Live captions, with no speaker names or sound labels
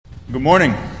Good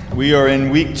morning. We are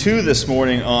in week 2 this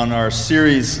morning on our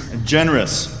series,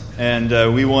 Generous,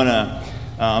 and we want to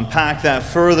unpack that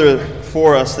further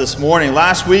for us this morning.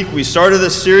 Last week we started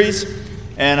this series,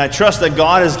 and I trust that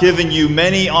God has given you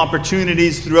many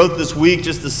opportunities throughout this week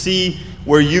just to see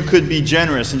where you could be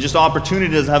generous, and just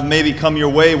opportunities have maybe come your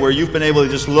way where you've been able to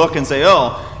just look and say,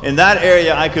 oh, in that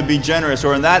area I could be generous,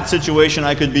 or in that situation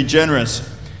I could be generous.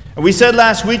 And we said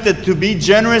last week that to be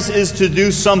generous is to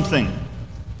do something.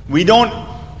 We don't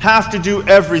have to do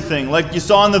everything. Like you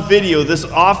saw in the video, this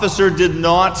officer did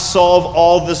not solve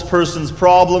all this person's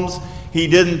problems. He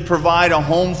didn't provide a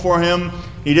home for him.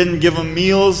 He didn't give him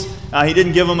meals. He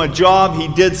didn't give him a job. He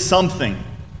did something.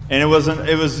 And it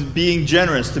was being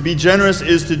generous. To be generous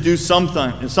is to do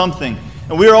something.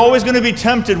 And we are always going to be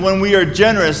tempted when we are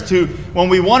generous when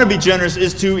we want to be generous,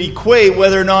 is to equate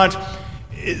whether or not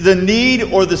the need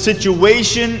or the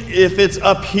situation, if it's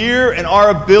up here and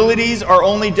our abilities are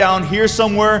only down here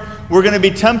somewhere, we're going to be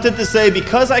tempted to say,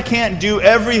 because I can't do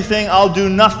everything, I'll do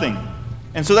nothing.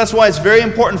 And so that's why it's very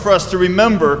important for us to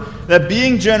remember that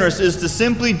being generous is to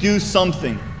simply do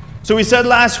something. So we said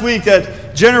last week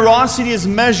that generosity is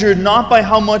measured not by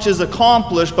how much is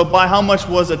accomplished, but by how much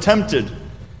was attempted.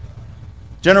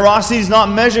 Generosity is not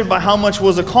measured by how much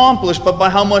was accomplished, but by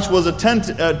how much was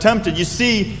attempted. You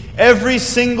see, every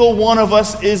single one of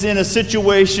us is in a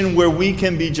situation where we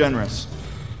can be generous.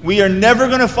 We are never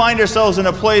going to find ourselves in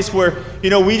a place where,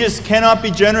 we just cannot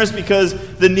be generous because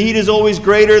the need is always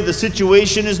greater, the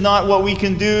situation is not what we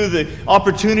can do, the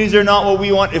opportunities are not what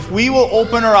we want. If we will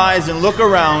open our eyes and look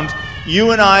around, you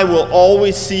and I will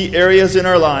always see areas in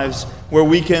our lives where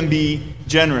we can be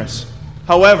generous.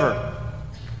 However,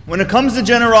 when it comes to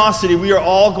generosity, we are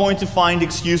all going to find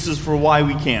excuses for why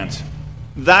we can't.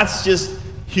 That's just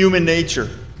human nature.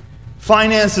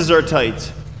 Finances are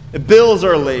tight. Bills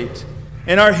are late.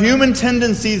 And our human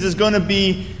tendencies is going to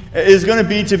be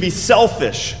to be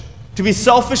selfish. To be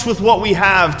selfish with what we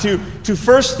have. To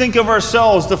first think of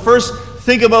ourselves. To first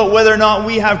think about whether or not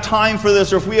we have time for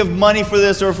this, or if we have money for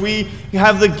this, or if we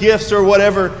have the gifts or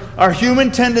whatever. Our human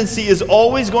tendency is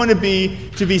always going to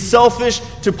be selfish,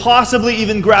 to possibly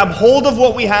even grab hold of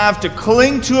what we have, to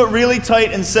cling to it really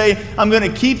tight and say, I'm going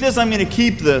to keep this, I'm going to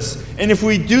keep this. And if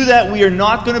we do that, we are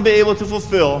not going to be able to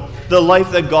fulfill the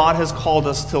life that God has called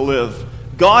us to live.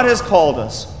 God has called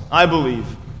us, I believe,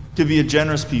 to be a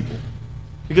generous people.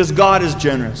 Because God is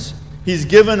generous. He's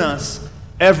given us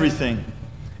everything.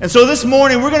 And so this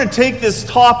morning, we're going to take this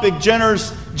topic,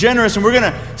 generous, and we're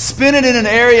going to spin it in an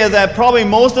area that probably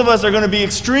most of us are going to be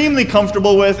extremely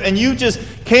comfortable with, and you just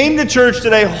came to church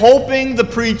today hoping the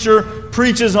preacher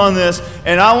preaches on this,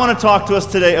 and I want to talk to us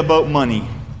today about money.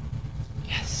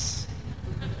 Yes.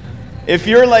 If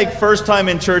you're like first time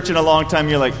in church in a long time,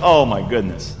 you're like, oh my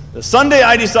goodness. The Sunday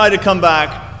I decide to come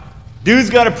back, dude's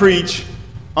got to preach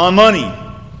on money.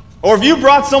 Or if you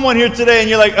brought someone here today and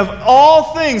you're like, of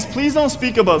all things, please don't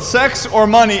speak about sex or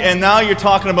money, and now you're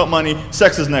talking about money.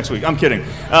 Sex is next week. I'm kidding.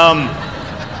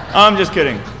 I'm just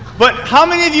kidding. But how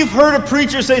many of you have heard a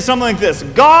preacher say something like this?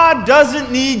 God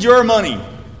doesn't need your money.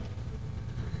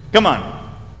 Come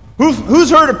on.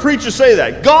 Who's heard a preacher say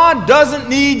that? God doesn't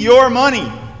need your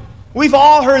money. We've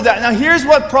all heard that. Now here's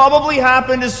what probably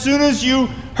happened as soon as you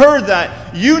heard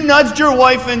that. You nudged your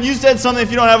wife and you said something.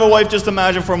 If you don't have a wife, just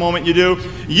imagine for a moment you do.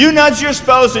 You nudged your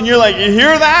spouse and you're like, you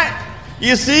hear that?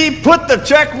 You see, put the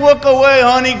checkbook away,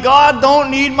 honey. God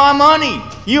don't need my money.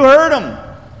 You heard him.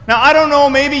 Now, I don't know,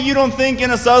 maybe you don't think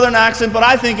in a southern accent, but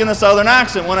I think in a southern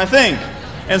accent when I think.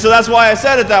 And so that's why I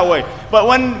said it that way. But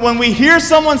when we hear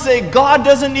someone say, God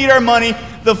doesn't need our money,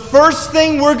 the first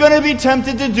thing we're going to be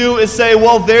tempted to do is say,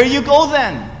 well, there you go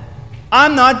then.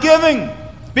 I'm not giving.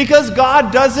 Because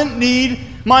God doesn't need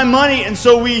my money. And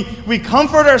so we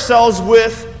comfort ourselves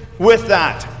with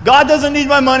that. God doesn't need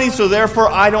my money, so therefore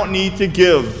I don't need to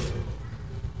give.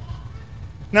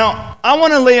 Now, I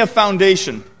want to lay a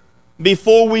foundation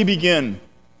before we begin.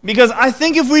 Because I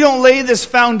think if we don't lay this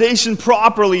foundation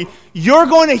properly, you're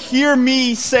going to hear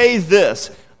me say this.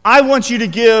 I want you to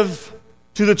give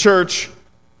to the church.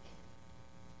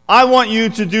 I want you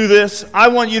to do this. I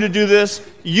want you to do this.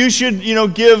 You should,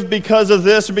 give because of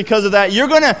this or because of that. You're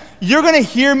gonna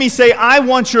hear me say, I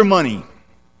want your money.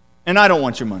 And I don't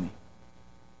want your money.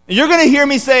 You're gonna hear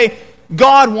me say,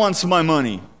 God wants my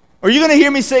money. Or you're gonna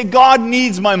hear me say, God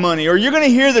needs my money. Or you're gonna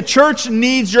hear the church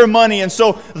needs your money. And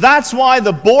so that's why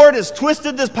the board has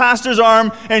twisted this pastor's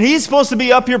arm and he's supposed to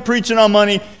be up here preaching on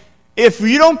money. If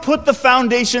you don't put the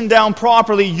foundation down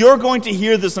properly, you're going to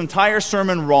hear this entire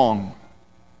sermon wrong.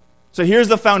 So here's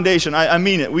the foundation. I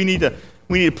mean it. We need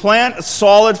to plant a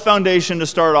solid foundation to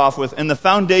start off with, and the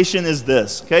foundation is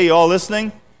this. Okay, you all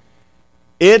listening?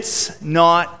 it's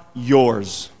not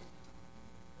yours.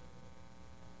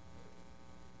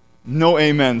 No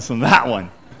amens on that one.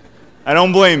 I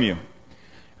don't blame you.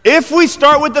 If we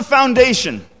start with the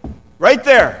foundation, right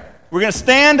there, we're going to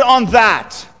stand on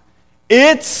that.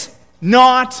 It's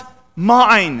not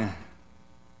mine.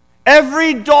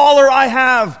 Every dollar I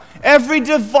have, every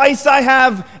device I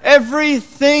have,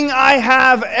 everything I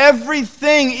have,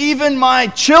 everything, even my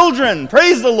children,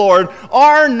 praise the Lord,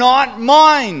 are not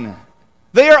mine.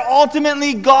 They are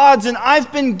ultimately God's, and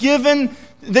they've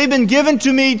been given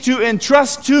to me to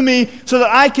entrust to me so that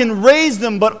I can raise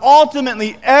them, but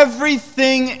ultimately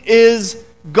everything is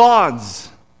God's.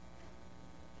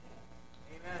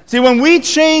 See, when we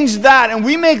change that and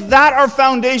we make that our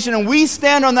foundation and we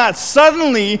stand on that,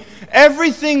 suddenly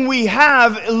everything we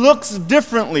have looks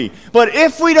differently. But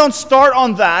if we don't start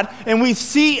on that and we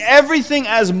see everything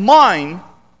as mine,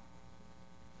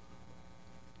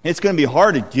 it's going to be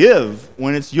hard to give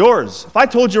when it's yours. If I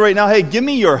told you right now, hey, give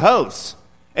me your house,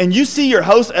 and you see your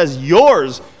house as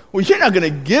yours, well, you're not going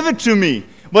to give it to me.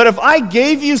 But if I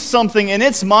gave you something and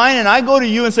it's mine and I go to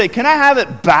you and say, can I have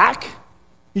it back?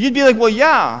 You'd be like, well,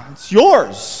 yeah, it's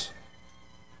yours.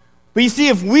 But you see,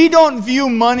 if we don't view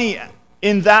money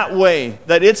in that way,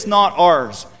 that it's not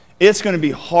ours, it's going to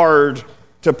be hard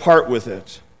to part with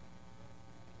it.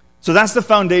 So that's the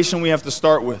foundation we have to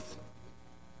start with.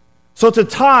 So to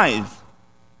tithe,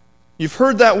 you've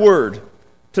heard that word.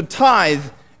 To tithe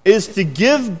is to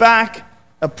give back,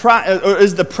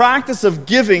 is the practice of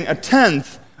giving a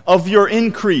tenth of your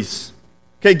increase.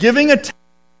 Okay, giving a tenth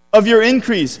of your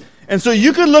increase. And so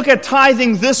you could look at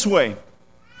tithing this way.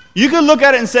 You could look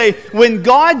at it and say, when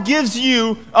God gives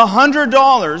you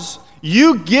 $100,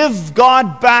 you give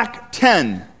God back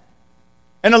 10.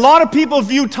 And a lot of people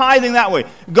view tithing that way.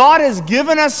 God has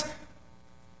given us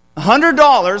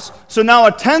 $100, so now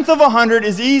a tenth of 100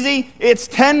 is easy. It's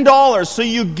 $10. So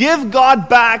you give God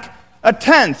back a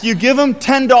tenth. You give him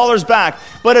 $10 back.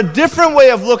 But a different way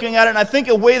of looking at it, and I think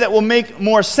a way that will make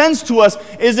more sense to us,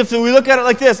 is if we look at it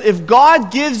like this. If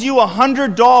God gives you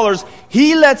 $100,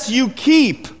 he lets you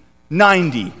keep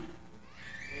 90. Amen.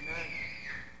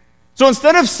 So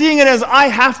instead of seeing it as I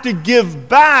have to give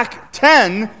back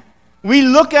 10, we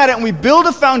look at it and we build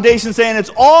a foundation saying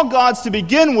it's all God's to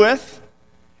begin with,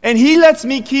 and he lets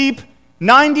me keep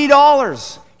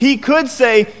 $90. He could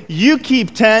say, you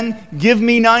keep 10, give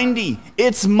me 90.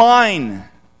 It's mine.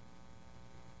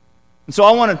 And so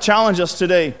I want to challenge us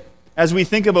today as we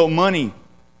think about money,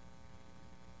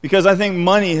 because I think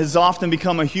money has often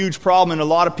become a huge problem in a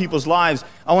lot of people's lives.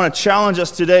 I want to challenge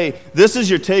us today. This is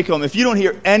your take home. If you don't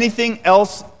hear anything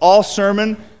else all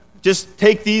sermon, just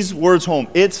take these words home.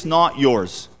 It's not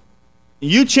yours.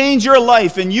 You change your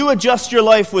life and you adjust your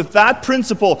life with that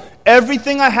principle.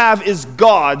 Everything I have is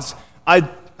God's. I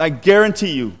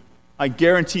guarantee you,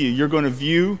 you're going to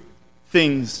view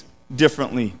things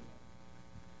differently.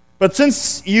 But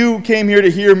since you came here to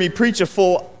hear me preach a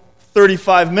full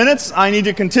 35 minutes, I need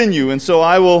to continue. And so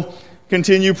I will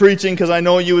continue preaching, because I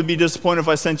know you would be disappointed if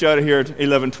I sent you out of here at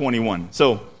 11:21.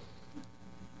 So,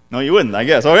 no, you wouldn't, I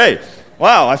guess. Okay.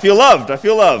 Wow, I feel loved.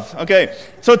 Okay.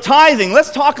 So tithing.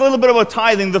 Let's talk a little bit about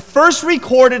tithing. The first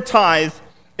recorded tithe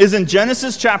is in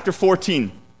Genesis chapter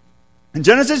 14. In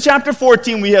Genesis chapter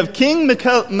 14, we have King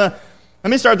Melchizedek.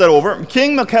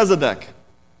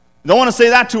 Don't want to say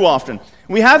that too often.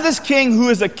 We have this king who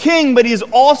is a king, but he is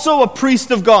also a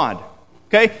priest of God.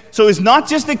 Okay? So he's not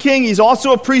just a king, he's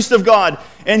also a priest of God.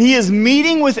 And he is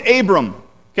meeting with Abram.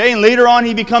 Okay? And later on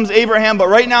he becomes Abraham, but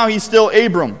right now he's still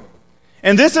Abram.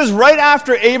 And this is right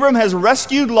after Abram has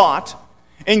rescued Lot.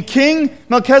 And King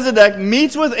Melchizedek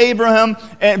meets with Abram,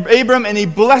 and he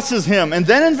blesses him. And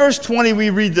then in verse 20 we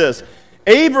read this.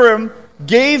 Abram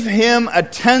gave him a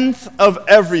tenth of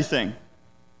everything.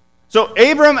 So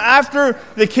Abram, after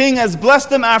the king has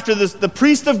blessed him, after the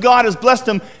priest of God has blessed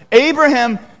him,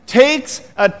 Abraham takes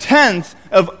a tenth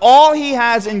of all he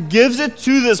has and gives it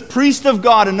to this priest of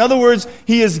God. In other words,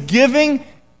 he is giving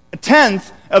a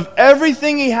tenth of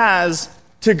everything he has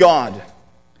to God.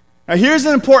 Now here's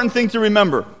an important thing to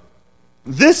remember.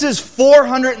 This is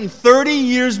 430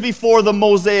 years before the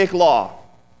Mosaic Law.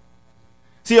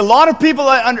 See, a lot of people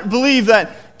believe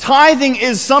that tithing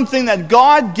is something that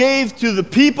God gave to the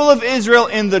people of Israel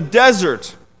in the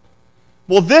desert.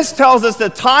 Well, this tells us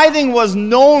that tithing was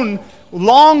known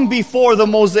long before the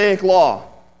Mosaic Law.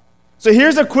 So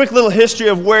here's a quick little history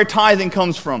of where tithing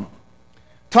comes from.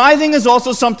 Tithing is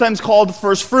also sometimes called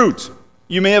first fruit.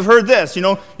 You may have heard this.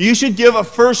 You should give a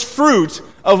first fruit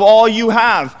of all you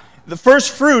have. The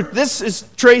first fruit, this is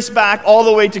traced back all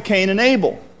the way to Cain and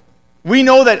Abel. We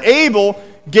know that Abel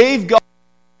gave God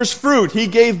first fruit. He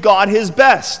gave God his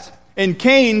best, and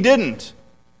Cain didn't.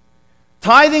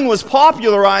 Tithing was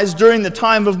popularized during the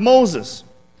time of Moses.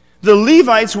 The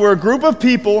Levites were a group of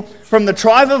people from the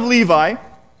tribe of Levi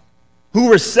who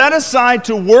were set aside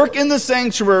to work in the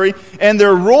sanctuary, and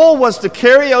their role was to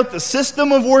carry out the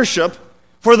system of worship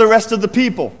for the rest of the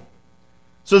people.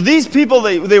 So these people,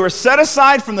 they were set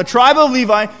aside from the tribe of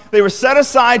Levi. They were set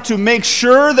aside to make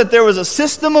sure that there was a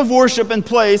system of worship in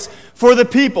place for the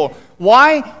people.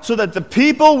 Why? So that the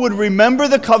people would remember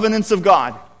the covenants of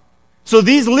God. So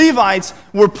these Levites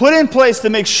were put in place to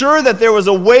make sure that there was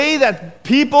a way that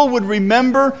people would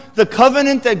remember the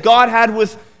covenant that God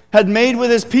had made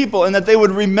with his people, and that they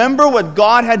would remember what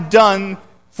God had done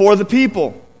for the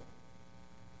people.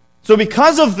 So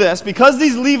because of this, because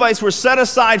these Levites were set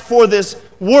aside for this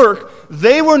work,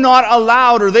 they were not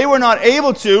allowed, or they were not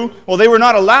able to, well, they were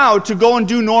not allowed to go and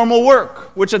do normal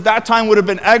work, which at that time would have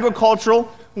been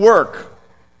agricultural work.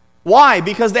 Why?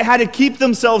 Because they had to keep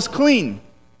themselves clean.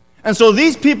 And so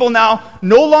these people now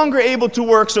no longer able to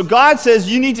work, so God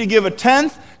says you need to give a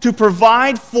tenth to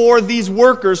provide for these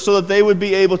workers so that they would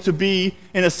be able to be,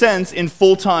 in a sense, in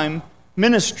full-time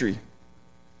ministry.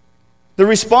 The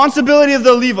responsibility of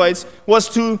the Levites was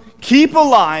to keep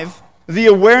alive the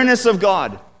awareness of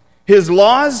God, his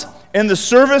laws, and the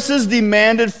services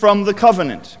demanded from the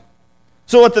covenant.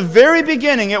 So at the very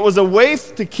beginning, it was a way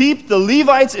to keep the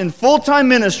Levites in full-time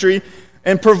ministry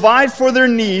and provide for their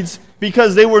needs,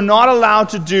 because they were not allowed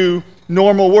to do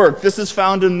normal work. This is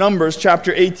found in Numbers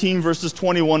chapter 18, verses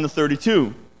 21 to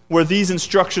 32, where these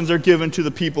instructions are given to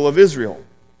the people of Israel.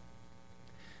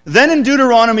 Then in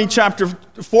Deuteronomy chapter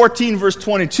 14, verse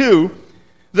 22,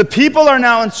 the people are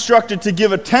now instructed to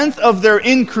give a tenth of their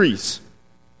increase,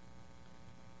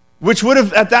 which would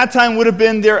have, at that time, would have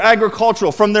been their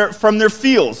agricultural, from their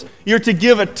fields. You're to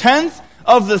give a tenth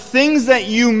of the things that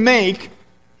you make.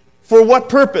 For what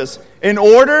purpose? In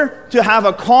order to have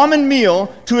a common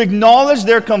meal, to acknowledge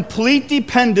their complete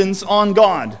dependence on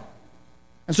God.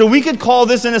 And so we could call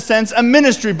this, in a sense, a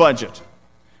ministry budget.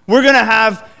 We're going to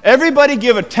have everybody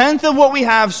give a tenth of what we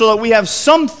have so that we have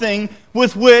something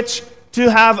with which to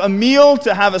have a meal,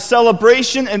 to have a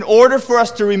celebration, in order for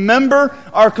us to remember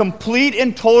our complete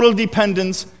and total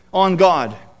dependence on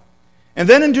God. And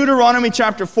then in Deuteronomy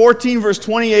chapter 14, verse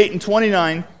 28 and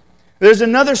 29, there's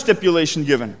another stipulation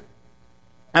given.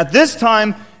 At this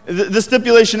time, the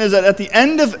stipulation is that at the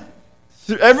end of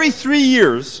every 3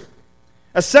 years,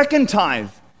 a second tithe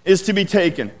is to be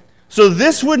taken. So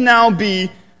this would now be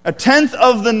a tenth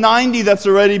of the 90 that's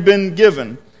already been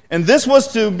given. And this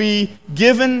was to be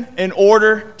given in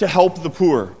order to help the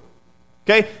poor.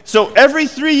 Okay? So every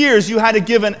 3 years you had to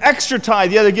give an extra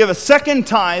tithe. You had to give a second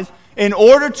tithe in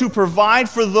order to provide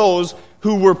for those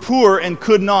who were poor and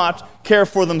could not care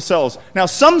for themselves. Now,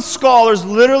 some scholars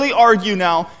literally argue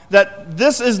now that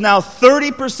this is now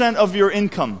 30% of your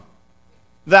income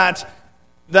that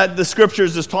the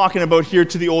Scriptures is talking about here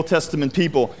to the Old Testament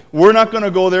people. We're not going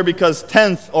to go there because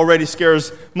tenth already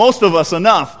scares most of us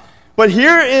enough. But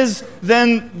here is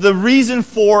then the reason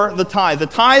for the tithe. The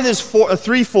tithe is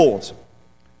threefold.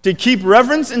 To keep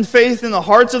reverence and faith in the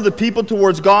hearts of the people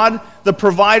towards God, the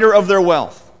provider of their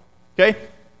wealth. Okay?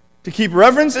 To keep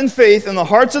reverence and faith in the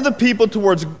hearts of the people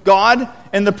towards God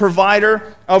and the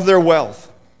provider of their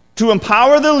wealth. To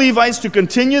empower the Levites to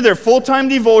continue their full-time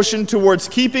devotion towards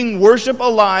keeping worship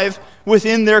alive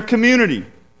within their community.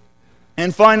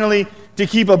 And finally, to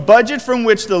keep a budget from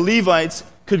which the Levites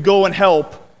could go and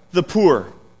help the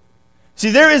poor.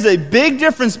 See, there is a big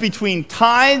difference between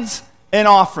tithes and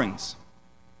offerings.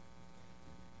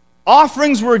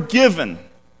 Offerings were given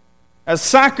as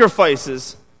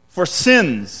sacrifices for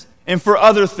sins and for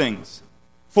other things,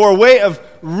 for a way of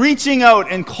reaching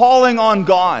out and calling on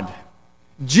God.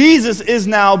 Jesus is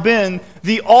now been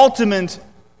the ultimate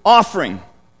offering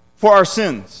for our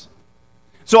sins.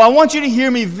 So I want you to hear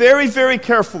me very, very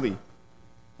carefully.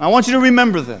 I want you to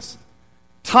remember this.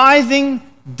 Tithing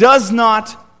does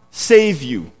not save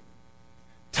you.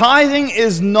 Tithing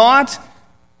is not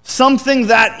something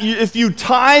that if you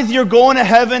tithe, you're going to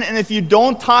heaven, and if you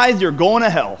don't tithe, you're going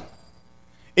to hell.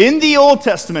 In the Old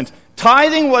Testament,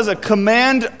 tithing was a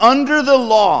command under the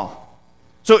law.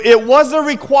 So it was a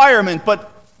requirement, but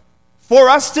for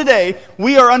us today,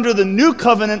 we are under the new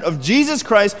covenant of Jesus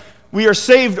Christ. We are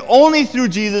saved only through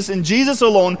Jesus and Jesus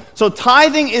alone. So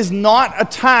tithing is not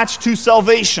attached to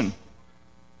salvation.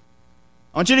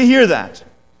 I want you to hear that.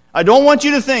 I don't want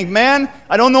you to think, man,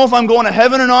 I don't know if I'm going to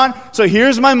heaven or not, so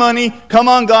here's my money. Come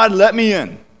on, God, let me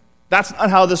in. That's not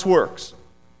how this works.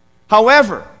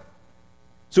 However,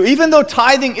 so even though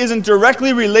tithing isn't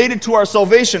directly related to our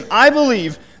salvation, I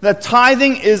believe that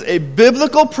tithing is a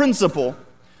biblical principle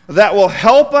that will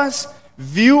help us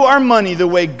view our money the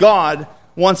way God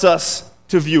wants us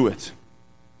to view it.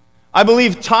 I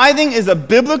believe tithing is a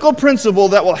biblical principle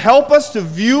that will help us to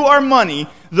view our money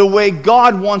the way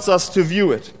God wants us to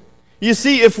view it. You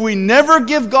see, if we never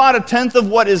give God a tenth of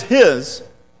what is His,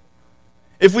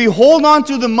 if we hold on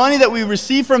to the money that we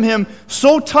receive from Him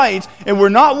so tight and we're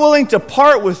not willing to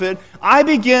part with it, I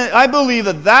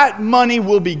believe that money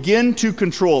will begin to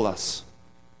control us.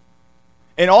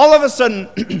 And all of a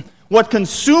sudden, what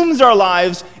consumes our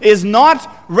lives is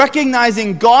not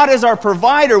recognizing God as our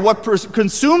provider. What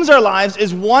consumes our lives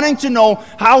is wanting to know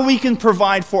how we can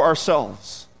provide for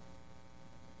ourselves.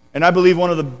 And I believe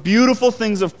one of the beautiful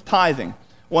things of tithing,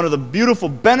 one of the beautiful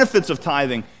benefits of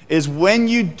tithing, is when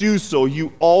you do so,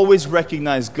 you always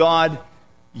recognize, God,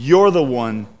 you're the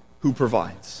one who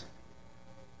provides.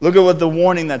 Look at what the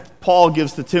warning that Paul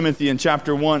gives to Timothy in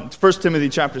chapter 1 Timothy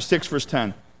chapter 6, verse 10.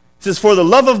 It says, "For the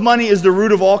love of money is the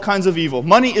root of all kinds of evil."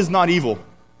 Money is not evil.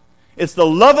 It's the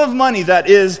love of money that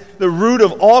is the root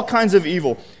of all kinds of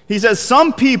evil. He says,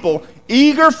 "Some people,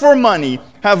 eager for money,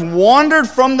 have wandered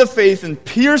from the faith and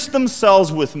pierced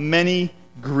themselves with many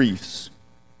griefs."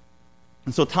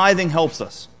 And so tithing helps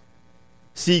us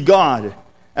see God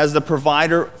as the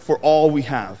provider for all we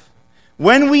have.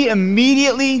 When we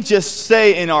immediately just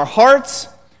say in our hearts,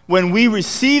 when we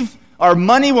receive our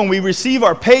money, when we receive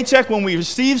our paycheck, when we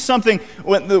receive something,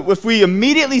 if we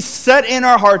immediately set in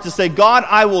our heart to say, God,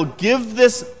 I will give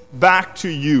this back to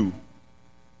you,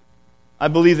 I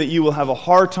believe that you will have a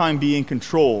hard time being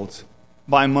controlled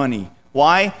by money.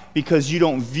 Why? Because you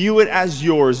don't view it as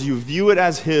yours, you view it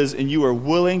as His, and you are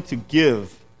willing to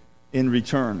give in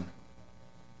return.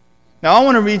 Now, I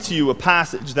want to read to you a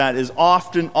passage that is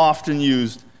often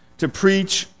used to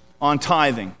preach on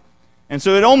tithing. And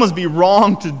so it'd almost be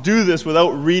wrong to do this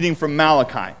without reading from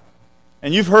Malachi.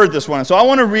 And you've heard this one. So I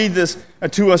want to read this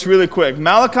to us really quick.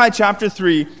 Malachi chapter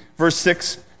 3, verse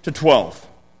 6 to 12.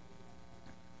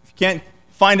 If you can't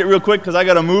find it real quick because I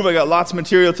got to move, I got lots of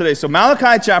material today. So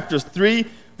Malachi chapter 3,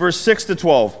 verse 6 to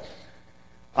 12.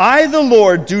 "I, the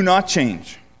Lord, do not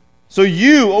change. So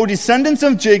you, O descendants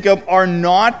of Jacob, are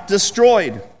not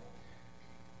destroyed.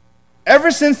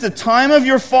 Ever since the time of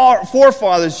your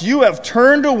forefathers, you have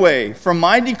turned away from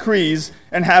my decrees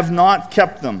and have not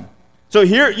kept them." So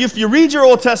here, if you read your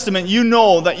Old Testament, you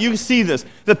know that you see this.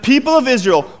 The people of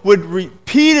Israel would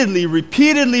repeatedly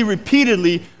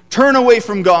turn away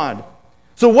from God.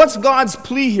 So what's God's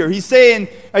plea here? He's saying,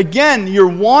 again, you're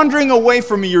wandering away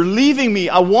from me. You're leaving me.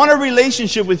 I want a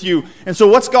relationship with you. And so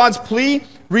what's God's plea?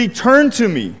 Return to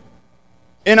me,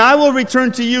 and I will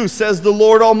return to you, says the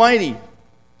Lord Almighty.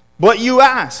 But you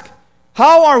ask,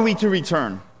 how are we to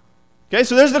return? Okay,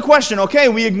 so there's the question. Okay,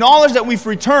 we acknowledge that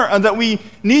that we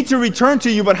need to return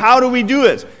to you, but how do we do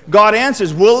it? God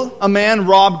answers, will a man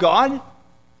rob God?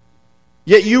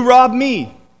 Yet you rob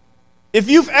me. If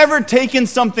you've ever taken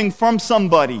something from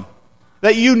somebody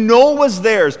that you know was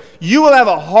theirs, you will have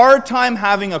a hard time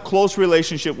having a close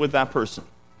relationship with that person.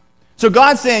 So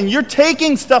God's saying, you're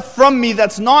taking stuff from me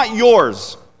that's not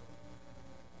yours.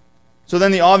 So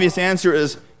then the obvious answer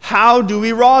is, how do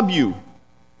we rob you?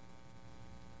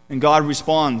 And God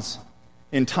responds,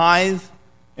 in tithe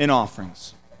and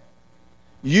offerings.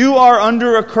 You are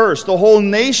under a curse, the whole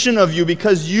nation of you,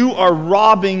 because you are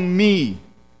robbing me.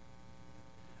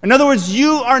 In other words,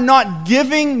 you are not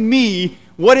giving me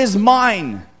what is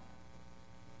mine.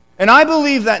 And I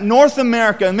believe that North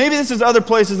America, and maybe this is other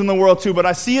places in the world too, but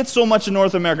I see it so much in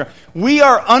North America, we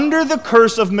are under the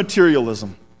curse of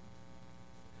materialism.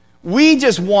 We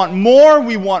just want more,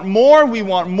 we want more, we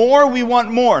want more, we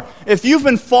want more. If you've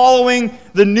been following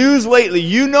the news lately,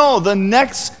 you know the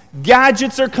next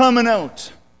gadgets are coming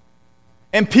out.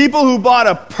 And people who bought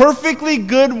a perfectly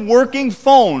good working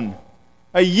phone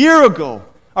a year ago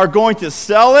are going to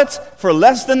sell it for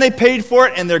less than they paid for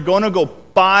it, and they're going to go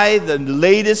buy the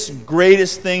latest,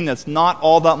 greatest thing that's not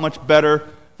all that much better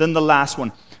than the last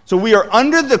one. So we are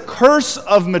under the curse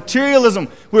of materialism.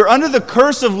 We're under the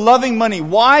curse of loving money.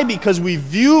 Why? Because we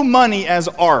view money as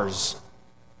ours.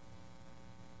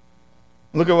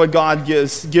 Look at what God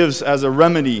gives as a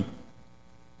remedy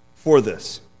for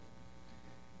this.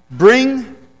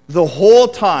 Bring the whole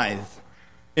tithe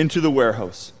into the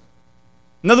warehouse.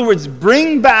 In other words,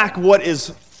 bring back what is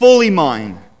fully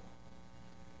mine,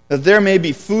 that there may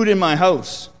be food in my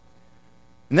house.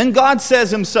 And then God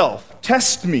says himself,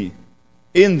 test me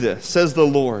in this, says the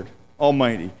Lord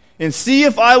Almighty, and see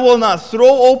if I will not throw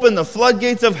open the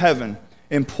floodgates of heaven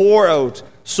and pour out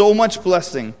so much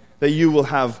blessing that you will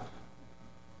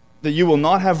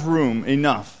not have room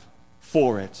enough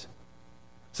for it.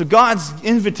 So God's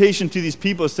invitation to these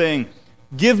people is saying,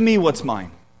 give me what's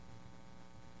mine.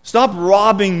 Stop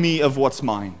robbing me of what's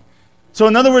mine. So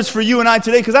in other words, for you and I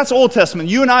today, because that's Old Testament,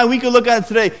 you and I, we could look at it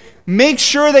today. Make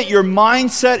sure that your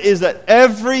mindset is that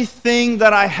everything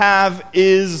that I have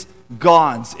is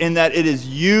God's, and that it is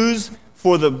used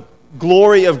for the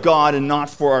glory of God and not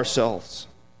for ourselves.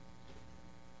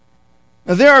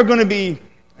 Now, there are going to be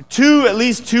at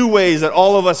least two ways that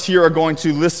all of us here are going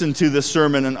to listen to this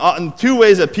sermon, and two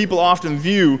ways that people often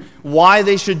view why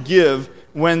they should give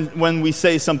when we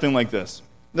say something like this.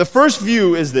 The first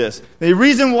view is this. The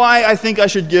reason why I think I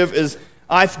should give is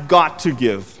I've got to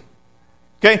give.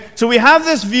 Okay? So we have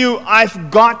this view,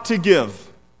 I've got to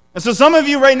give. And so some of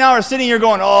you right now are sitting here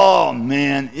going, oh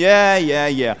man,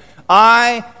 yeah.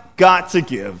 I got to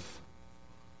give.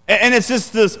 And it's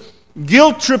just this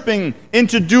guilt tripping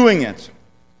into doing it.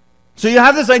 So you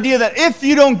have this idea that if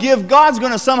you don't give, God's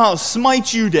going to somehow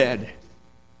smite you dead.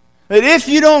 That if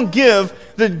you don't give,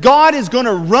 that God is going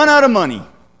to run out of money.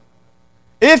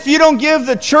 If you don't give,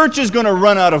 the church is going to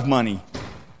run out of money.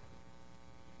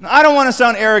 Now, I don't want to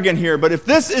sound arrogant here, but if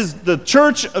this is the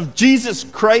church of Jesus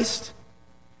Christ,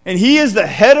 and He is the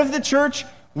head of the church,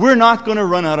 we're not going to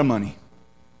run out of money.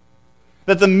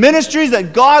 That the ministries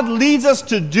that God leads us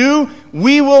to do,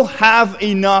 we will have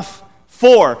enough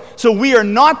for. So we are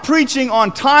not preaching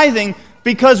on tithing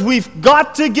because we've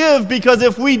got to give, because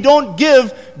if we don't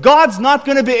give, God's not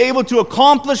going to be able to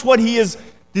accomplish what He is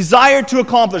desired to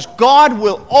accomplish. God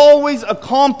will always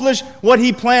accomplish what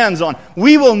He plans on.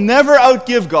 We will never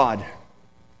outgive God.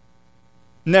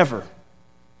 Never.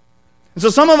 And so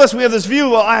some of us, we have this view,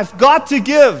 well, I've got to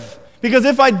give, because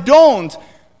if I don't,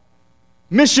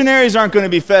 missionaries aren't going to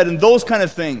be fed and those kind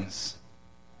of things.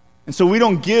 And so we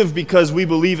don't give because we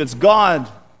believe it's God's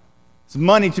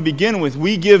money to begin with.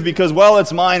 We give because, well,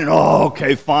 it's mine, and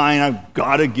okay, fine, I've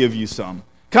got to give you some.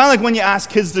 Kind of like when you ask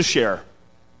kids to share.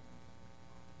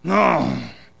 No,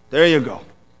 there you go.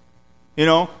 You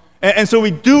know? And so we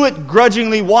do it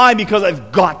grudgingly. Why? Because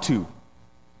I've got to.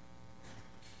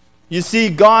 You see,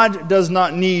 God does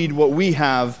not need what we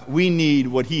have. We need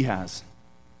what He has.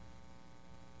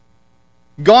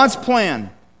 God's plan,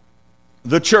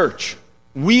 the church,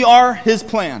 we are His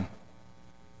plan,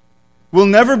 will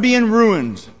never be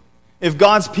ruined if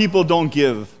God's people don't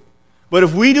give. But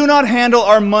if we do not handle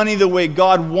our money the way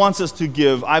God wants us to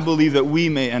give, I believe that we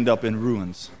may end up in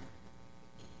ruins.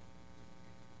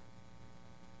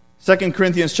 2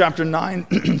 Corinthians chapter 9,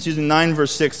 9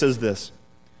 verse 6 says this.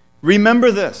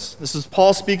 Remember this. This is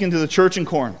Paul speaking to the church in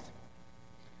Corinth.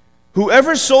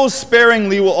 Whoever sows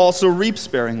sparingly will also reap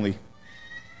sparingly.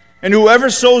 And whoever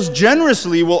sows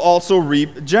generously will also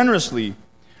reap generously.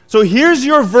 So here's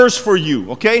your verse for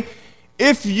you, okay?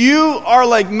 If you are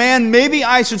like, man, maybe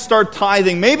I should start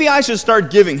tithing, maybe I should start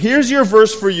giving, here's your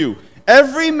verse for you.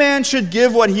 Every man should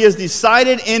give what he has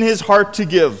decided in his heart to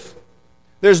give.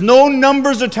 There's no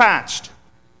numbers attached.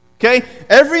 Okay?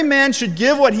 Every man should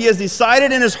give what he has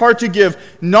decided in his heart to give,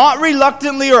 not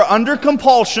reluctantly or under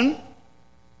compulsion,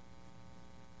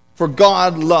 for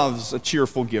God loves a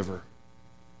cheerful giver.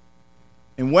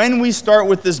 And when we start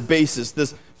with this basis,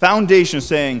 this foundation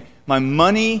saying, my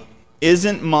money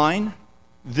isn't mine,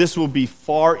 this will be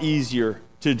far easier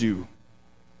to do.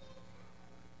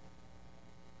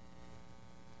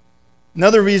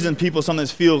 Another reason people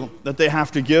sometimes feel that they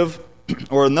have to give,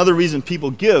 or another reason people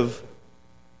give,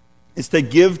 is to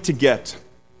give to get.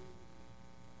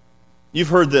 You've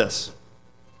heard this.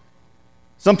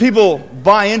 Some people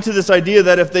buy into this idea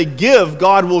that if they give,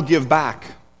 God will give back.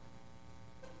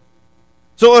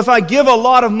 So if I give a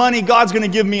lot of money, God's going to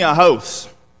give me a house.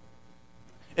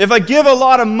 If I give a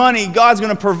lot of money, God's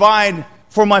going to provide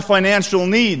for my financial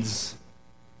needs.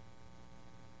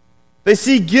 They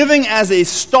see giving as a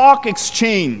stock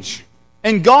exchange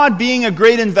and God being a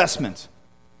great investment.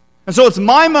 And so it's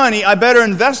my money, I better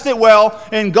invest it well,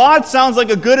 and God sounds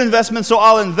like a good investment, so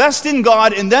I'll invest in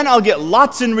God and then I'll get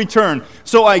lots in return.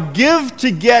 So I give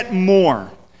to get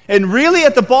more. And really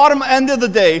at the bottom end of the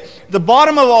day, the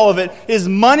bottom of all of it is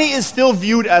money is still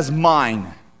viewed as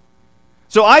mine.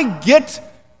 So I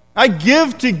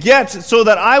give to get so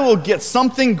that I will get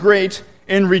something great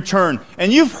in return.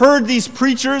 And you've heard these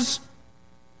preachers,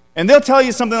 and they'll tell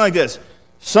you something like this: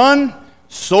 son,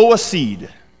 sow a seed.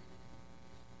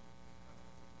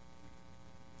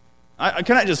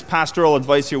 Can I just pastoral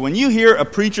advice here? When you hear a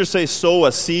preacher say sow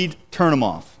a seed, turn them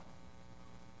off.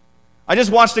 I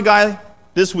just watched a guy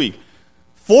this week.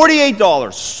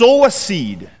 $48, sow a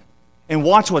seed, and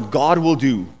watch what God will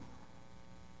do.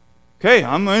 Okay,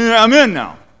 I'm in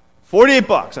now.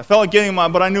 $48. I felt like getting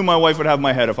but I knew my wife would have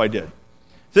my head if I did.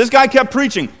 So this guy kept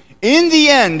preaching. In the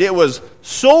end, it was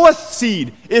sow a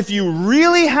seed. If you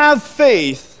really have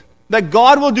faith that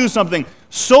God will do something,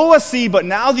 sow a seed, but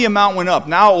now the amount went up.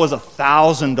 Now it was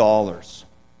 $1,000.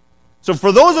 So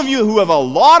for those of you who have a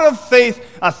lot of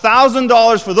faith,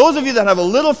 $1,000. For those of you that have a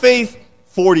little faith,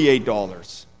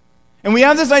 $48. And we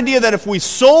have this idea that if we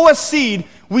sow a seed,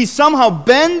 we somehow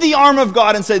bend the arm of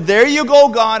God and say, there you go,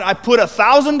 God, I put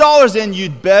 $1,000 in,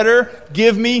 you'd better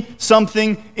give me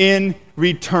something in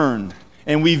return.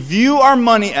 And we view our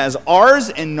money as ours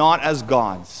and not as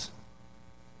God's.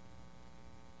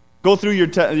 Go through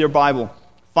your Bible.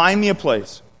 Find me a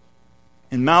place.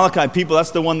 In Malachi, people,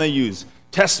 that's the one they use.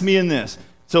 Test me in this.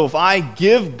 So if I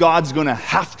give, God's going to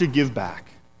have to give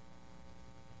back.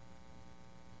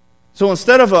 So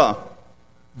instead of a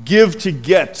give to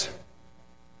get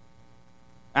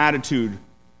attitude,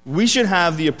 we should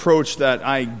have the approach that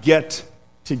I get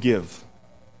to give.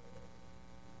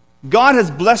 God has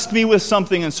blessed me with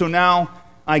something, and so now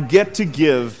I get to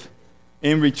give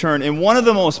in return. And one of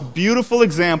the most beautiful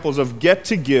examples of get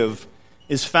to give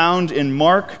is found in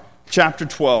Mark chapter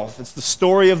 12. It's the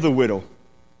story of the widow.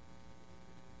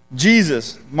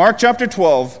 Jesus, Mark chapter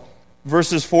 12,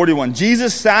 verses 41.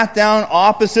 Jesus sat down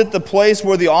opposite the place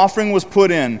where the offering was put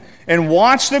in and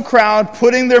watched the crowd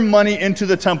putting their money into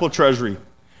the temple treasury.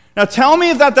 Now tell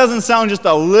me if that doesn't sound just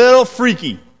a little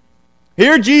freaky.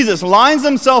 Here Jesus lines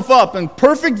himself up in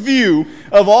perfect view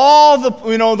of all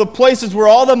the places where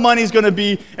all the money is going to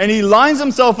be, and he lines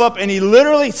himself up and he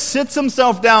literally sits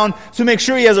himself down to make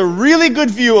sure he has a really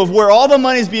good view of where all the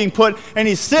money is being put, and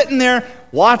he's sitting there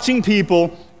watching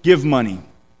people give money.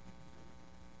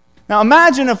 Now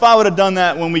imagine if I would have done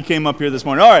that when we came up here this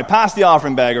morning. All right, pass the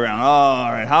offering bag around. Oh,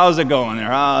 all right, how's it going there?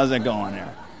 How's it going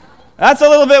there? That's a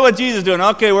little bit what Jesus is doing.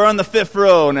 Okay, we're on the 5th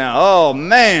row now. Oh,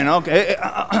 man, okay.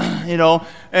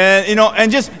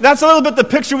 And just, that's a little bit the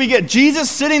picture we get. Jesus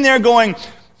sitting there going,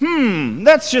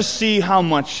 let's just see how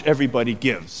much everybody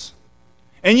gives.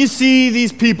 And you see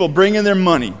these people bringing their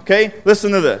money, okay?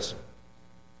 Listen to this.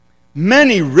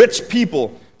 Many rich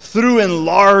people threw in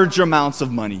large amounts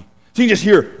of money. So you can just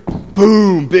hear,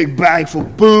 boom, big bag full,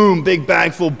 boom, big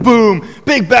bag full, boom,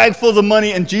 big bag full of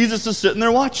money, and Jesus is sitting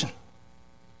there watching.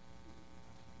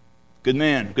 Good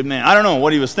man, good man. I don't know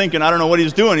what he was thinking. I don't know what he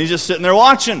was doing. He's just sitting there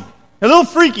watching. A little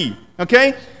freaky,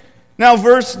 okay? Now,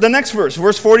 the next verse,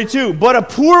 verse 42. But a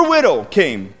poor widow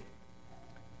came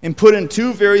and put in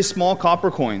 2 very small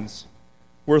copper coins,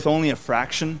 worth only a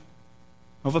fraction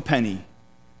of a penny.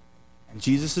 And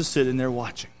Jesus is sitting there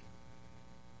watching.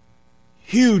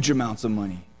 Huge amounts of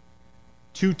money.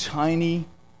 2 tiny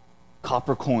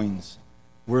copper coins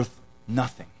worth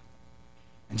nothing.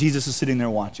 And Jesus is sitting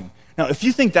there watching. Now, if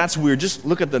you think that's weird, just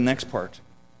look at the next part.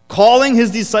 Calling his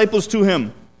disciples to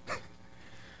him.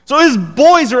 So his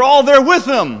boys are all there with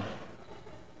him.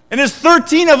 And there's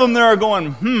 13 of them there are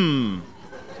going,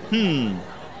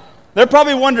 They're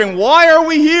probably wondering, why are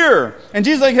we here? And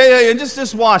Jesus is like, hey,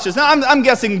 just watch this. Now, I'm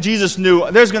guessing Jesus knew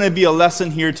there's going to be a lesson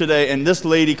here today, and this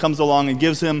lady comes along and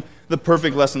gives him the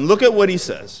perfect lesson. Look at what he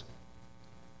says.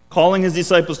 Calling his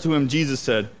disciples to him, Jesus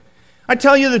said, I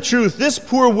tell you the truth, this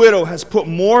poor widow has put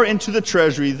more into the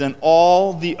treasury than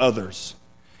all the others.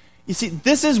 You see,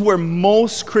 this is where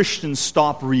most Christians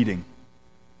stop reading.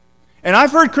 And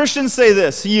I've heard Christians say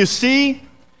this, you see,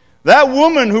 that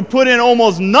woman who put in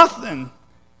almost nothing,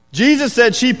 Jesus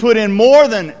said she put in more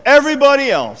than everybody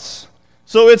else.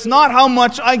 So it's not how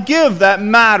much I give that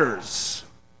matters.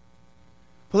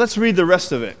 But let's read the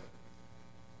rest of it.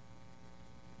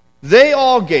 They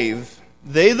all gave,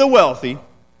 they the wealthy,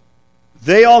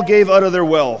 they all gave out of their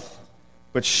wealth,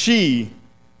 but she,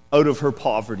 out of her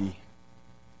poverty,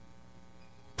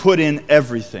 put in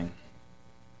everything,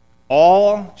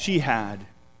 all she had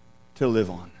to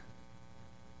live on.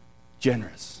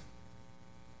 Generous.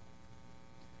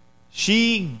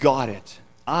 She got it.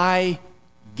 I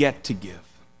get to give.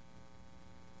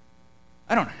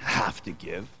 I don't have to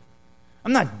give.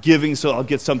 I'm not giving so I'll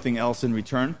get something else in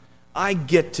return. I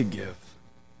get to give.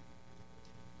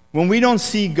 When we don't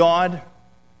see God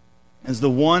as the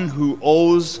one who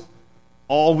owes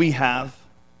all we have,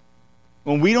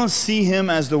 when we don't see him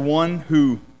as the one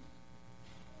who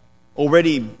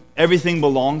already everything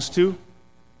belongs to,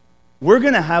 we're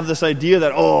going to have this idea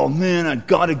that, oh man, I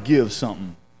got to give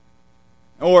something.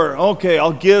 Or, okay,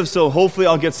 I'll give so hopefully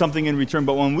I'll get something in return.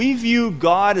 But when we view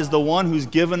God as the one who's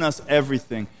given us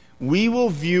everything, we will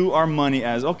view our money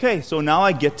as, okay, so now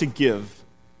I get to give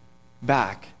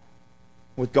back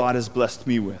what God has blessed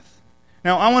me with.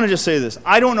 Now, I want to just say this.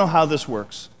 I don't know how this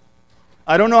works.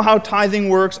 I don't know how tithing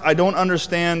works. I don't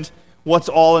understand what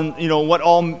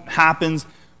all happens.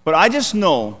 But I just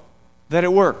know that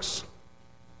it works.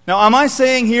 Now, am I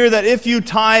saying here that if you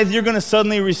tithe, you're going to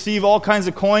suddenly receive all kinds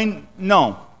of coin?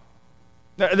 No.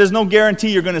 There's no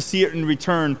guarantee you're going to see it in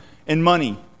return in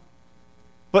money.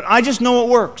 But I just know it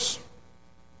works.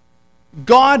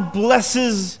 God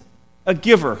blesses a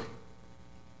giver.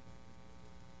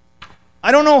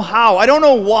 I don't know how. I don't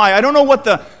know why. I don't know what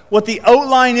the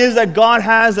outline is that God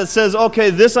has that says, okay,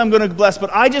 this I'm going to bless.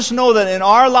 But I just know that in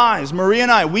our lives, Maria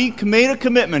and I, we made a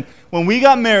commitment when we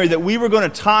got married that we were going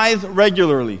to tithe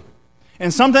regularly.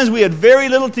 And sometimes we had very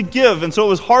little to give, and so it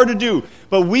was hard to do.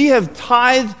 But we have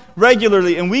tithed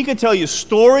regularly, and we could tell you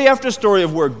story after story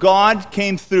of where God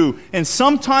came through. And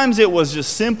sometimes it was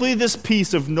just simply this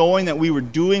piece of knowing that we were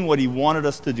doing what He wanted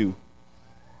us to do.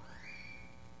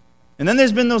 And then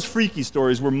there's been those freaky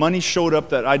stories where money showed up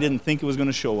that I didn't think it was going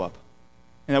to show up,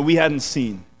 and that we hadn't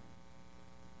seen.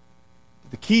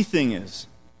 The key thing is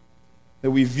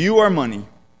that we view our money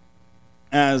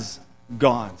as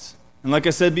God's. And like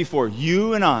I said before,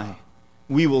 you and I,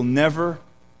 we will never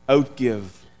outgive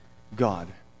God.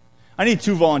 I need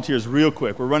 2 volunteers real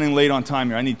quick. We're running late on time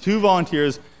here. I need 2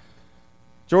 volunteers,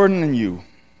 Jordan and you.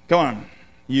 Come on.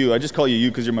 You. I just call you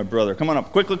because you're my brother. Come on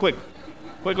up. Quick. Quick.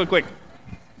 Come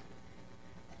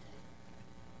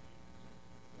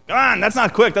on. That's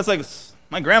not quick. That's like,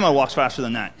 my grandma walks faster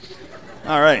than that.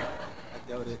 All right.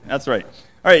 That's right.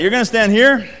 All right, you're going to stand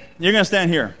here. You're going to stand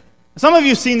here. Some of you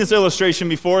have seen this illustration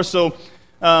before, so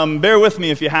bear with me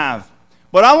if you have.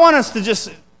 But I want us to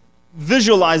just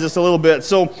visualize this a little bit.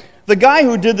 So the guy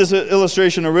who did this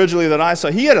illustration originally that I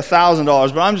saw, he had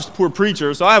 $1,000, but I'm just a poor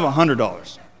preacher, so I have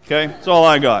 $100. Okay? That's all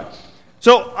I got.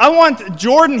 So I want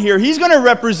Jordan here. He's going to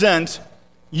represent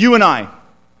you and I.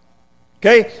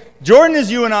 Okay? Jordan is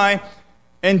you and I,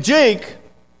 and Jake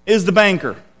is the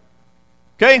banker.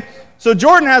 Okay? So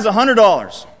Jordan has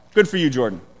 $100. Good for you,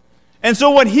 Jordan. And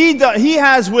so what he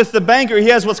has with the banker, he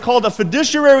has what's called a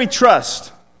fiduciary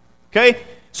trust. Okay?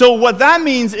 So what that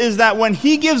means is that when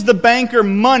he gives the banker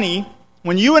money,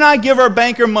 when you and I give our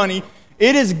banker money,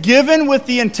 it is given with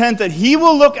the intent that he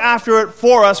will look after it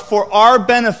for us for our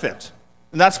benefit.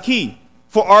 And that's key.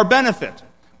 For our benefit.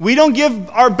 We don't give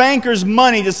our bankers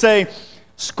money to say,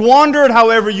 squander it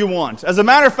however you want. As a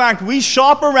matter of fact, we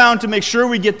shop around to make sure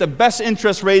we get the best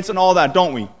interest rates and all that,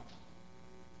 don't we?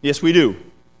 Yes, we do.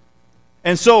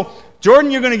 And so,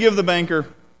 Jordan, you're going to give the banker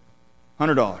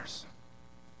 $100.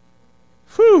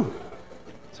 Whew.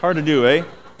 It's hard to do, eh?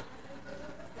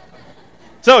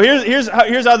 So here's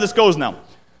how this goes now.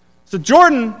 So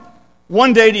Jordan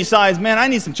one day decides, man, I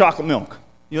need some chocolate milk.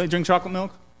 You like drink chocolate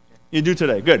milk? You do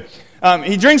today. Good.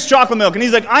 He drinks chocolate milk, and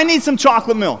he's like, I need some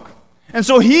chocolate milk. And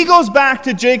so he goes back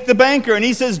to Jake the banker, and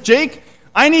he says, Jake,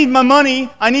 I need my money.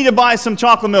 I need to buy some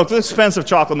chocolate milk. It's expensive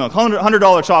chocolate milk,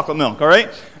 $100 chocolate milk, all right?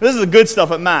 This is the good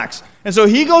stuff at Max. And so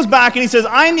he goes back and he says,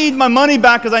 I need my money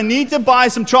back because I need to buy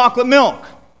some chocolate milk.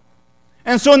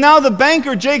 And so now the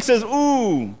banker, Jake, says,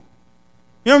 ooh,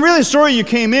 I'm really sorry you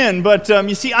came in, but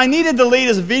you see, I needed the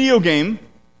latest video game,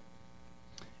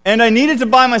 and I needed to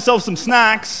buy myself some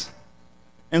snacks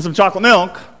and some chocolate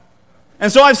milk, and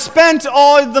so I've spent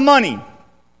all the money.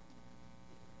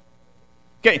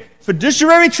 Okay,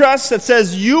 fiduciary trust that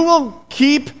says you will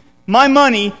keep my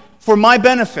money for my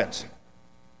benefit.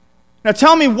 Now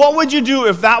tell me, what would you do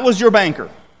if that was your banker?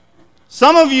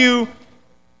 Some of you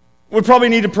would probably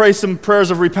need to pray some prayers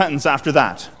of repentance after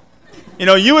that.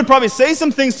 You would probably say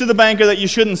some things to the banker that you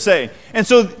shouldn't say. And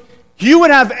so you would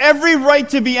have every right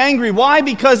to be angry. Why?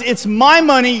 Because it's my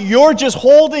money, you're just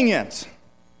holding it.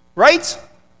 Right?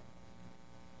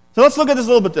 So let's look at this a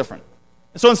little bit different.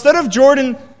 So instead of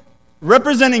Jordan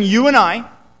representing you and I,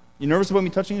 you nervous about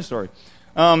me touching you? Sorry.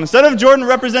 Instead of Jordan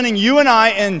representing you and I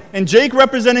and Jake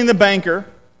representing the banker,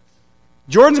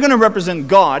 Jordan's going to represent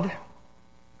God,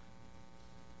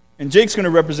 and Jake's going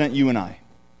to represent you and I.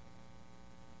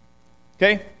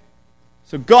 Okay?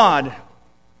 So God,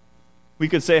 we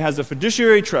could say, has a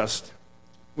fiduciary trust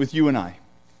with you and I.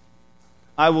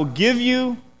 I will give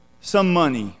you some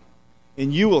money,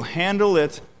 and you will handle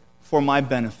it for my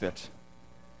benefit.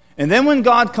 And then when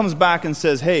God comes back and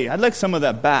says, hey, I'd like some of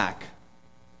that back,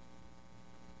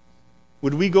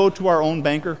 would we go to our own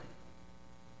banker?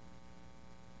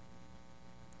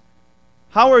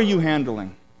 How are you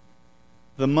handling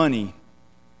the money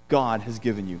God has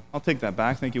given you? I'll take that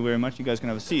back. Thank you very much. You guys can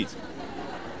have a seat.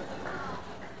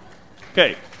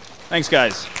 Okay. Thanks,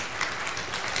 guys.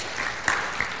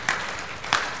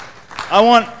 I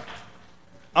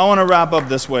want to wrap up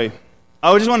this way.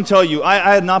 I just want to tell you,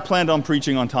 I had not planned on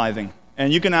preaching on tithing.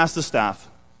 And you can ask the staff.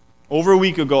 Over a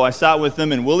week ago, I sat with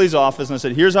them in Willie's office and I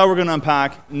said, here's how we're going to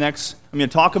unpack next. I'm going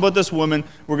to talk about this woman.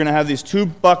 We're going to have these 2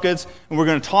 buckets, and we're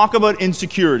going to talk about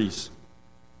insecurities.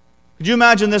 Could you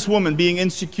imagine this woman being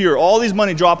insecure, all these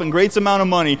money, dropping great amount of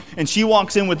money, and she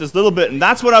walks in with this little bit, and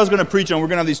that's what I was going to preach on. We're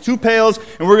going to have these 2 pails,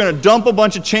 and we're going to dump a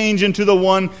bunch of change into the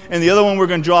one, and the other one we're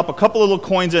going to drop a couple of little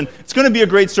coins in. It's going to be a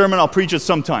great sermon. I'll preach it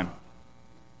sometime.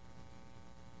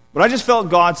 But I just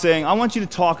felt God saying, I want you to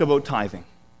talk about tithing.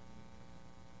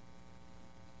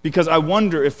 Because I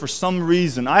wonder if for some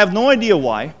reason, I have no idea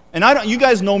why, and you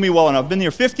guys know me well enough. I've been here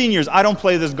 15 years. I don't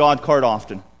play this God card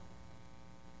often.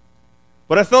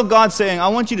 But I felt God saying, I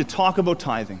want you to talk about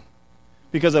tithing.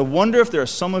 Because I wonder if there are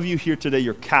some of you here today,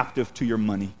 you're captive to your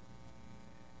money.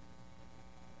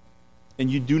 And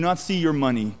you do not see your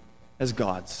money as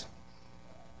God's.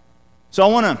 So I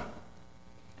want to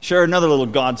share another little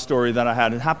God story that I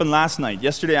had. It happened last night,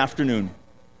 yesterday afternoon.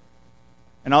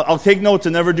 And I'll take note to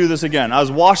never do this again. I was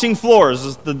washing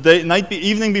floors the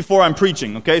evening before I'm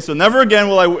preaching, okay? So never again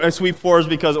will I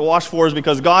wash floors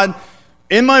because God,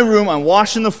 in my room, I'm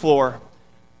washing the floor.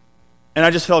 And I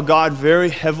just felt God very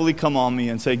heavily come on me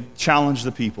and say, challenge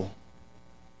the people.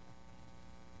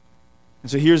 And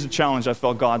so here's the challenge I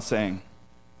felt God saying.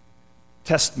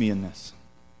 Test me in this.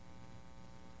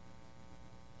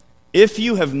 If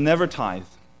you have never tithed,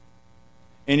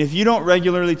 and if you don't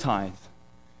regularly tithe,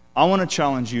 I want to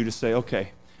challenge you to say,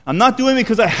 okay, I'm not doing it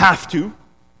because I have to.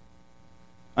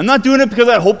 I'm not doing it because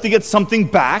I hope to get something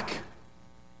back.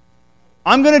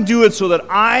 I'm going to do it so that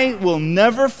I will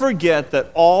never forget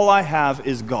that all I have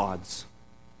is God's.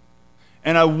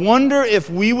 And I wonder if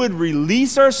we would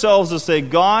release ourselves to say,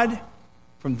 God,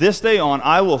 from this day on,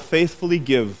 I will faithfully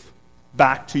give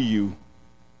back to you.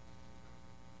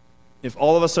 If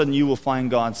all of a sudden you will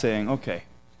find God saying, okay,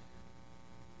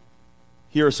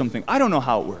 here is something. I don't know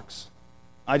how it works.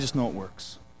 I just know it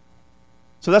works.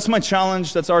 So that's my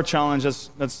challenge. That's our challenge.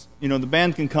 That's the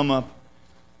band can come up.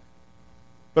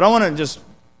 But I want to just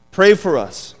pray for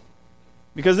us.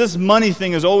 Because this money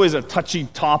thing is always a touchy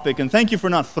topic. And thank you for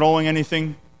not throwing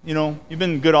anything. You've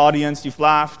been a good audience. You've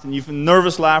laughed. And you've been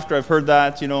nervous laughter. I've heard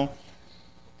that,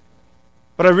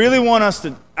 But I really want us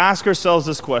to ask ourselves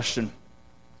this question.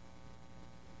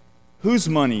 Whose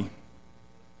money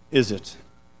is it?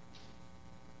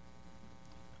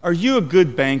 Are you a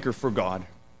good banker for God?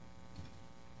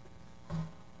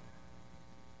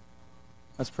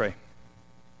 Let's pray.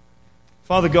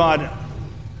 Father God,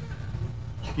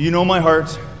 you know my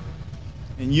heart,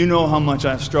 and you know how much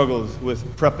I've struggled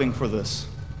with prepping for this.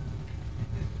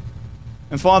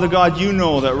 And Father God, you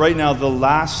know that right now the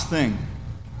last thing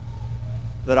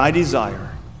that I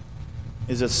desire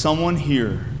is that someone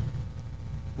here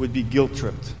would be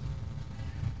guilt-tripped.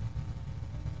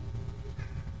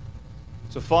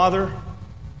 So Father,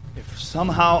 if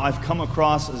somehow I've come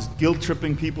across as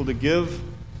guilt-tripping people to give,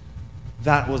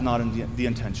 that was not the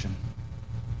intention.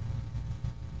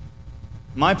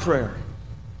 My prayer,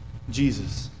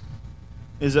 Jesus,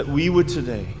 is that we would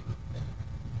today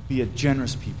be a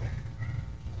generous people.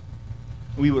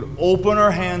 We would open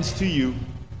our hands to you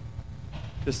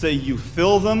to say, you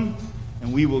fill them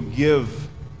and we will give.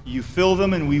 You fill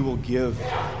them and we will give.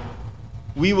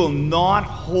 We will not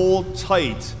hold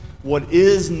tight what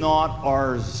is not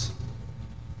ours.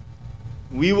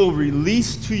 We will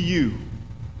release to you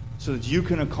so that you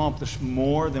can accomplish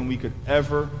more than we could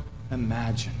ever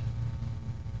imagine.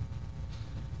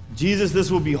 Jesus, this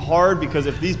will be hard because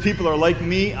if these people are like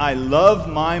me, I love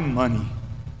my money.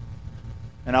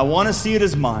 And I want to see it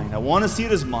as mine. I want to see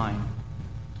it as mine.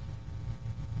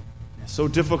 It's so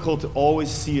difficult to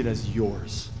always see it as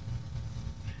yours.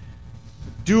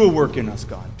 Do a work in us,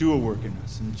 God. Do a work in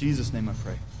us. In Jesus' name I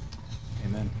pray.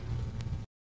 Amen.